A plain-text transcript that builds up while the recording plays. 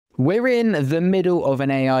We're in the middle of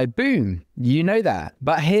an AI boom, you know that.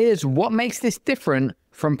 But here's what makes this different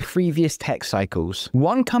from previous tech cycles.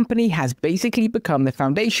 One company has basically become the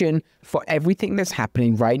foundation for everything that's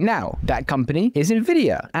happening right now. That company is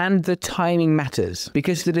Nvidia, and the timing matters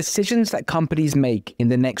because the decisions that companies make in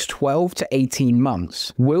the next 12 to 18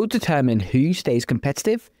 months will determine who stays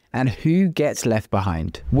competitive and who gets left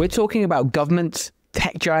behind. We're talking about governments,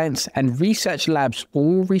 tech giants, and research labs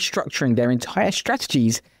all restructuring their entire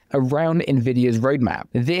strategies around Nvidia's roadmap.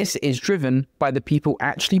 This is driven by the people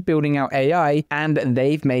actually building out AI, and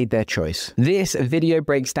they've made their choice. This video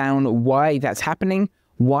breaks down why that's happening,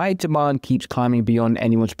 why demand keeps climbing beyond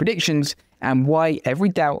anyone's predictions, and why every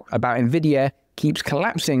doubt about Nvidia keeps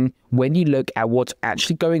collapsing when you look at what's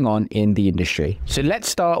actually going on in the industry. So let's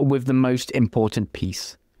start with the most important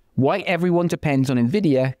piece. Why everyone depends on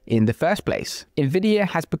Nvidia in the first place. Nvidia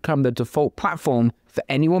has become the default platform for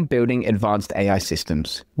anyone building advanced AI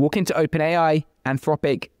systems. Walk into OpenAI,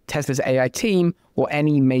 Anthropic, Tesla's AI team, or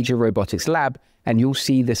any major robotics lab, and you'll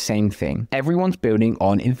see the same thing. Everyone's building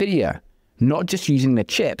on Nvidia, not just using their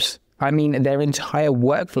chips. I mean, their entire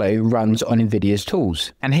workflow runs on Nvidia's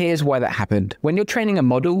tools. And here's why that happened. When you're training a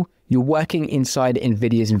model, you're working inside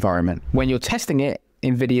Nvidia's environment. When you're testing it,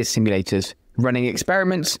 Nvidia's simulators. Running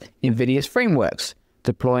experiments, Nvidia's frameworks.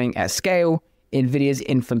 Deploying at scale, Nvidia's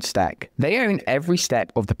infant stack. They own every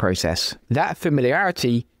step of the process. That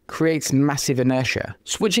familiarity creates massive inertia.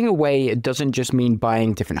 Switching away doesn't just mean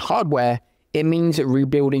buying different hardware, it means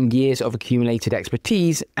rebuilding years of accumulated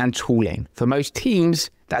expertise and tooling. For most teams,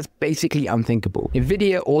 that's basically unthinkable.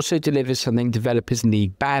 Nvidia also delivers something developers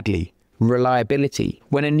need badly: reliability.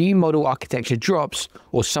 When a new model architecture drops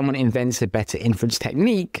or someone invents a better inference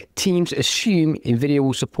technique, teams assume Nvidia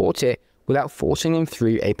will support it without forcing them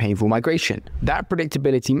through a painful migration. That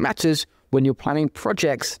predictability matters when you're planning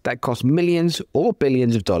projects that cost millions or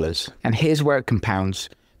billions of dollars. And here's where it compounds.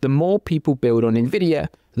 The more people build on Nvidia,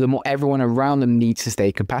 the more everyone around them needs to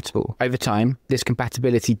stay compatible. Over time, this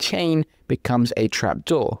compatibility chain becomes a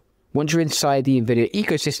trapdoor. Once you're inside the Nvidia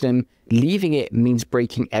ecosystem, leaving it means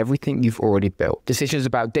breaking everything you've already built. Decisions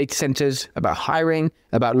about data centers, about hiring,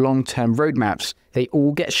 about long-term roadmaps, they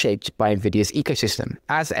all get shaped by Nvidia's ecosystem.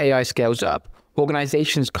 As AI scales up,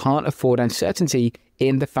 organizations can't afford uncertainty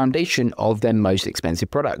in the foundation of their most expensive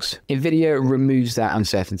products. Nvidia removes that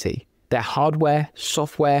uncertainty. Their hardware,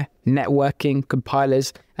 software, networking,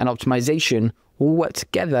 compilers, and optimization all work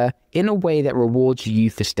together in a way that rewards you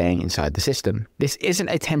for staying inside the system. This isn't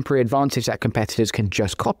a temporary advantage that competitors can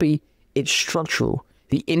just copy, it's structural.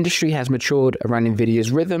 The industry has matured around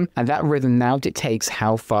Nvidia's rhythm, and that rhythm now dictates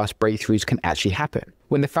how fast breakthroughs can actually happen.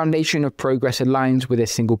 When the foundation of progress aligns with a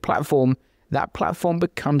single platform, that platform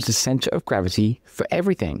becomes the center of gravity for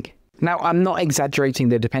everything. Now, I'm not exaggerating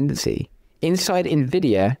the dependency. Inside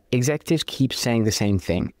Nvidia, executives keep saying the same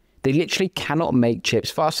thing. They literally cannot make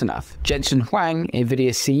chips fast enough. Jensen Huang,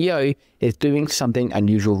 Nvidia's CEO, is doing something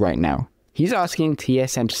unusual right now. He's asking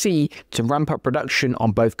TSMC to ramp up production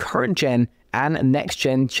on both current-gen and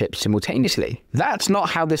next-gen chips simultaneously. That's not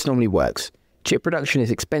how this normally works. Chip production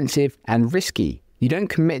is expensive and risky. You don't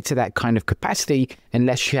commit to that kind of capacity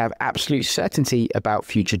unless you have absolute certainty about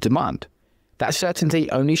future demand. That certainty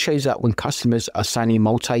only shows up when customers are signing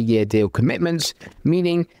multi-year deal commitments,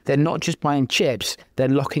 meaning they're not just buying chips, they're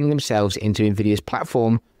locking themselves into Nvidia's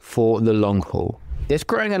platform for the long haul. This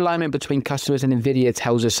growing alignment between customers and Nvidia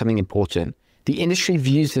tells us something important. The industry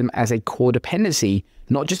views them as a core dependency,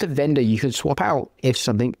 not just a vendor you can swap out if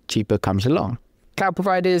something cheaper comes along. Cloud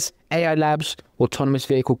providers, AI labs, autonomous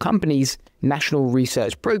vehicle companies, national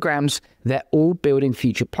research programs, they're all building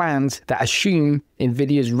future plans that assume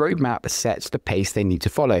Nvidia's roadmap sets the pace they need to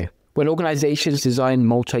follow. When organizations design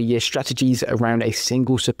multi-year strategies around a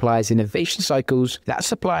single supplier's innovation cycles, that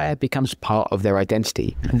supplier becomes part of their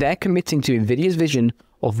identity. They're committing to Nvidia's vision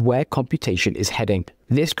of where computation is heading.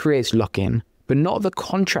 This creates lock-in, but not the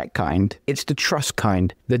contract kind, it's the trust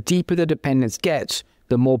kind. The deeper the dependence gets,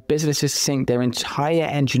 the more businesses sync their entire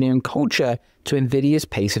engineering culture to Nvidia's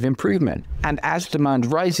pace of improvement. And as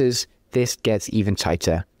demand rises, this gets even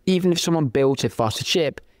tighter. Even if someone builds a faster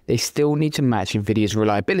chip, they still need to match Nvidia's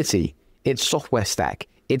reliability, its software stack,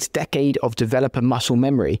 its decade of developer muscle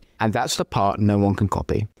memory, and that's the part no one can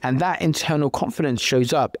copy. And that internal confidence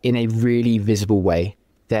shows up in a really visible way: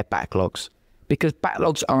 their backlogs. Because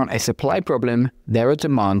backlogs aren't a supply problem, they're a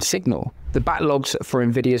demand signal. The backlogs for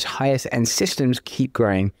Nvidia's highest end systems keep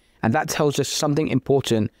growing, and that tells us something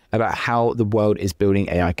important about how the world is building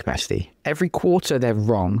AI capacity. Every quarter they're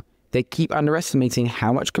wrong. They keep underestimating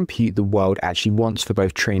how much compute the world actually wants for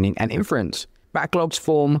both training and inference. Backlogs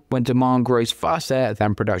form when demand grows faster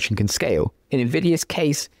than production can scale. In Nvidia's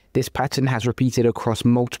case, This pattern has repeated across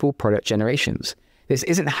multiple product generations. This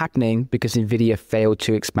isn't happening because Nvidia failed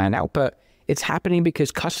to expand output. It's happening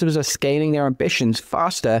because customers are scaling their ambitions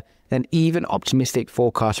faster than even optimistic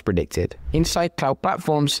forecasts predicted. Inside cloud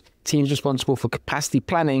platforms, teams responsible for capacity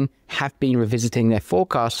planning have been revisiting their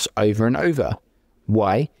forecasts over and over.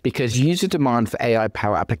 Why? Because user demand for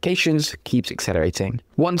AI-powered applications keeps accelerating.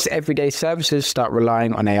 Once everyday services start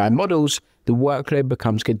relying on AI models, the workload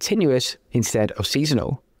becomes continuous instead of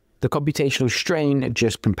seasonal. The computational strain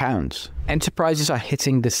just compounds. Enterprises are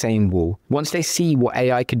hitting the same wall. Once they see what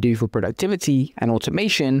AI can do for productivity and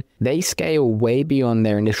automation, they scale way beyond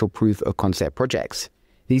their initial proof of concept projects.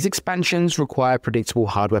 These expansions require predictable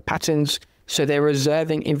hardware patterns, so they're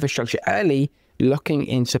reserving infrastructure early, locking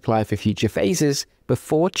in supply for future phases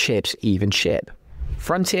before chips even ship.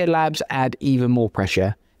 Frontier labs add even more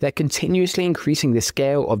pressure. They're continuously increasing the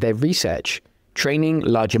scale of their research, training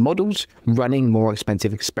larger models, running more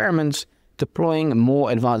expensive experiments, deploying more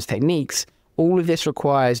advanced techniques. All of this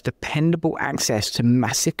requires dependable access to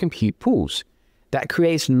massive compute pools. That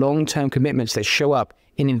creates long-term commitments that show up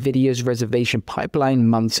in Nvidia's reservation pipeline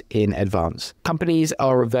months in advance. Companies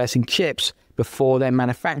are reversing chips before they're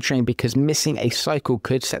manufacturing because missing a cycle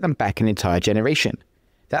could set them back an entire generation.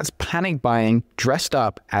 That's panic buying dressed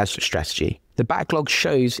up as strategy. The backlog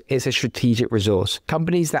shows it's a strategic resource.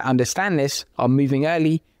 Companies that understand this are moving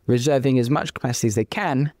early, reserving as much capacity as they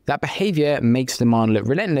can. That behavior makes demand look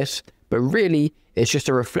relentless, but really it's just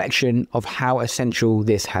a reflection of how essential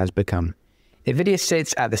this has become. Nvidia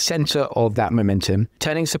sits at the center of that momentum,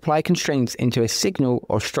 turning supply constraints into a signal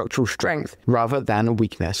of structural strength rather than a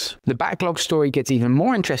weakness. The backlog story gets even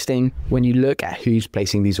more interesting when you look at who's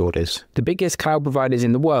placing these orders. The biggest cloud providers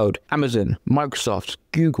in the world, Amazon, Microsoft,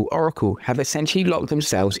 Google, Oracle, have essentially locked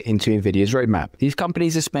themselves into Nvidia's roadmap. These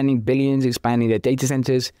companies are spending billions expanding their data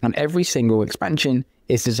centers, and every single expansion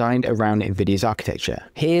is designed around Nvidia's architecture.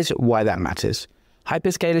 Here's why that matters.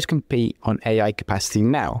 Hyperscalers compete on AI capacity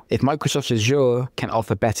now. If Microsoft Azure can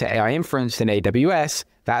offer better AI inference than AWS,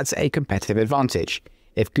 that's a competitive advantage.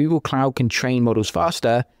 If Google Cloud can train models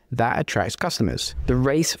faster, that attracts customers. The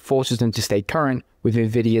race forces them to stay current with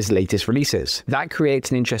Nvidia's latest releases. That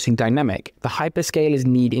creates an interesting dynamic. The hyperscalers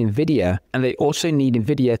need Nvidia, and they also need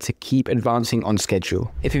Nvidia to keep advancing on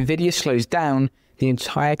schedule. If Nvidia slows down, the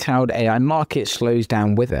entire cloud AI market slows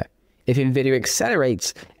down with it. If Nvidia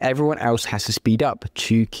accelerates, everyone else has to speed up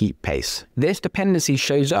to keep pace. This dependency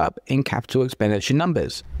shows up in capital expenditure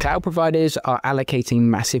numbers. Cloud providers are allocating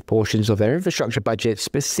massive portions of their infrastructure budget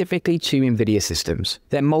specifically to Nvidia systems.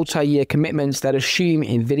 They're multi-year commitments that assume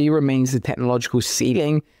Nvidia remains the technological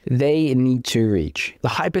ceiling they need to reach. The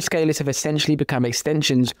hyperscalers have essentially become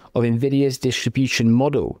extensions of Nvidia's distribution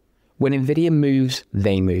model. When Nvidia moves,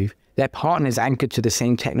 they move. Their partners anchored to the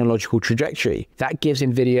same technological trajectory. That gives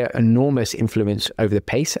Nvidia enormous influence over the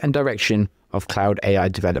pace and direction of cloud AI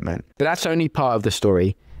development. But that's only part of the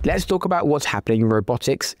story. Let's talk about what's happening in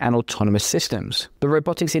robotics and autonomous systems. The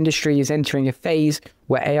robotics industry is entering a phase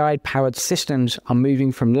where AI-powered systems are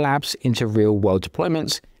moving from labs into real-world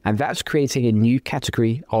deployments, and that's creating a new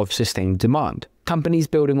category of sustained demand. Companies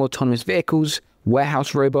building autonomous vehicles,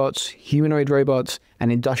 warehouse robots, humanoid robots, and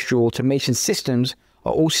industrial automation systems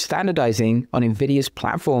are all standardizing on Nvidia's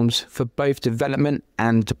platforms for both development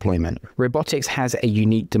and deployment. Robotics has a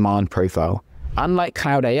unique demand profile. Unlike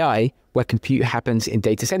cloud AI, where compute happens in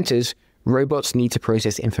data centers, robots need to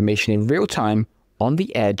process information in real time on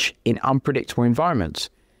the edge in unpredictable environments.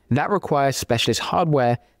 That requires specialist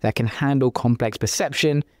hardware that can handle complex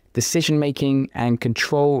perception, decision-making, and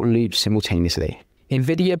control loops simultaneously.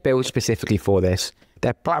 Nvidia built specifically for this.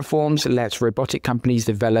 Their platforms let robotic companies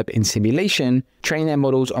develop in simulation, train their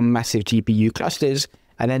models on massive GPU clusters,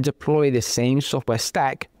 and then deploy the same software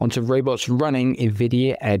stack onto robots running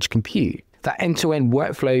Nvidia Edge compute. That end-to-end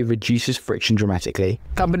workflow reduces friction dramatically.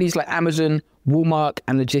 Companies like Amazon, Walmart,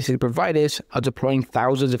 and logistics providers are deploying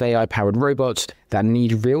thousands of AI-powered robots that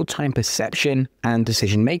need real-time perception and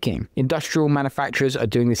decision-making. Industrial manufacturers are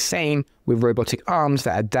doing the same with robotic arms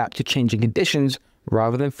that adapt to changing conditions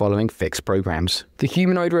rather than following fixed programs. The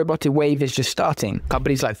humanoid robotic wave is just starting.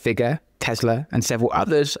 Companies like Figure, Tesla, and several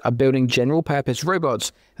others are building general-purpose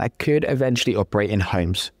robots that could eventually operate in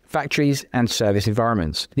homes, factories, and service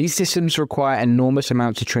environments. These systems require enormous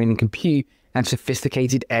amounts of training compute and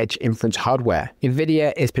sophisticated edge inference hardware.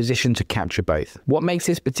 Nvidia is positioned to capture both. What makes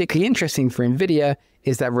this particularly interesting for Nvidia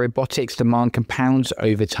is that robotics demand compounds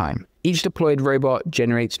over time. Each deployed robot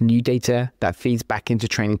generates new data that feeds back into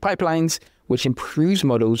training pipelines, which improves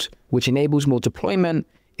models, which enables more deployment.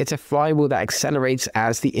 It's a flywheel that accelerates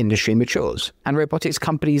as the industry matures. And robotics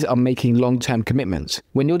companies are making long-term commitments.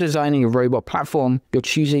 When you're designing a robot platform, you're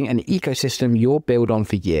choosing an ecosystem you'll build on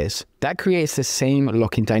for years. That creates the same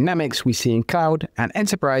lock-in dynamics we see in cloud and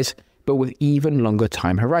enterprise, but with even longer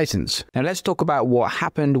time horizons. Now let's talk about what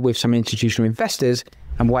happened with some institutional investors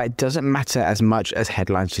and why it doesn't matter as much as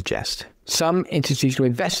headlines suggest. Some institutional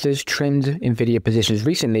investors trimmed Nvidia positions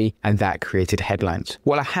recently, and that created headlines.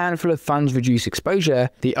 While a handful of funds reduced exposure,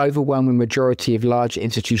 the overwhelming majority of large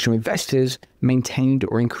institutional investors maintained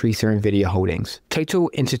or increased their Nvidia holdings. Total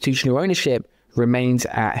institutional ownership remains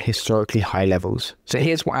at historically high levels. So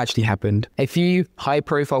here's what actually happened. A few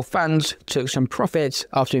high-profile funds took some profits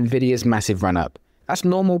after Nvidia's massive run-up. That's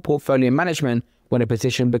normal portfolio management when a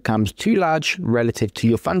position becomes too large relative to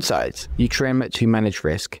your fund size. You trim to manage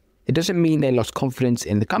risk. It doesn't mean they lost confidence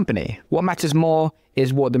in the company. What matters more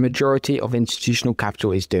is what the majority of institutional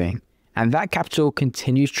capital is doing. And that capital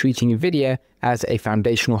continues treating Nvidia as a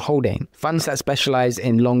foundational holding. Funds that specialize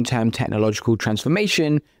in long-term technological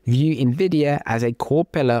transformation view Nvidia as a core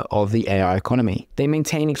pillar of the AI economy. They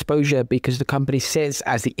maintain exposure because the company sits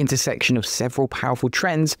as the intersection of several powerful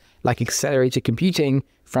trends like accelerated computing,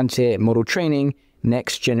 frontier model training,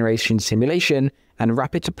 next-generation simulation, and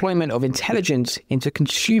rapid deployment of intelligence into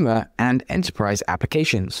consumer and enterprise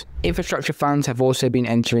applications. Infrastructure funds have also been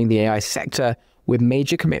entering the AI sector with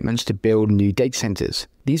major commitments to build new data centers.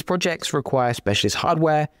 These projects require specialist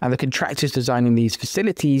hardware, and the contractors designing these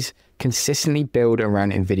facilities consistently build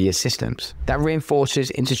around Nvidia systems. That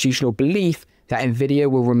reinforces institutional belief that Nvidia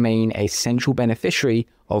will remain a central beneficiary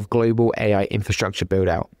of global AI infrastructure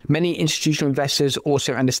build-out. Many institutional investors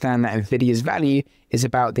also understand that Nvidia's value is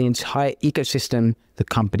about the entire ecosystem the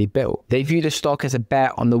company built. They view the stock as a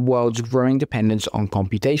bet on the world's growing dependence on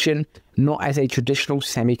computation, not as a traditional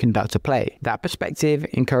semiconductor play. That perspective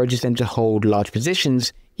encourages them to hold large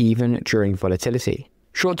positions even during volatility.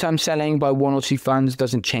 Short-term selling by one or two funds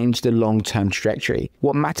doesn't change the long-term trajectory.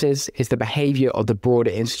 What matters is the behavior of the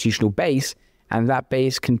broader institutional base, and that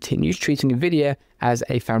base continues treating Nvidia as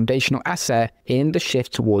a foundational asset in the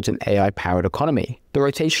shift towards an AI-powered economy. The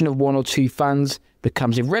rotation of one or two funds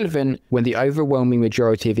becomes irrelevant when the overwhelming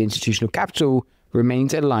majority of institutional capital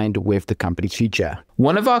remains aligned with the company's future.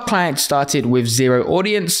 One of our clients started with zero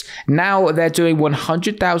audience. Now they're doing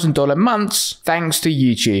 $100,000 months thanks to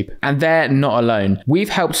YouTube. And they're not alone. We've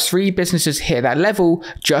helped 3 businesses hit that level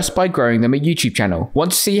just by growing them a YouTube channel.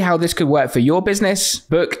 Want to see how this could work for your business?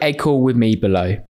 Book a call with me below.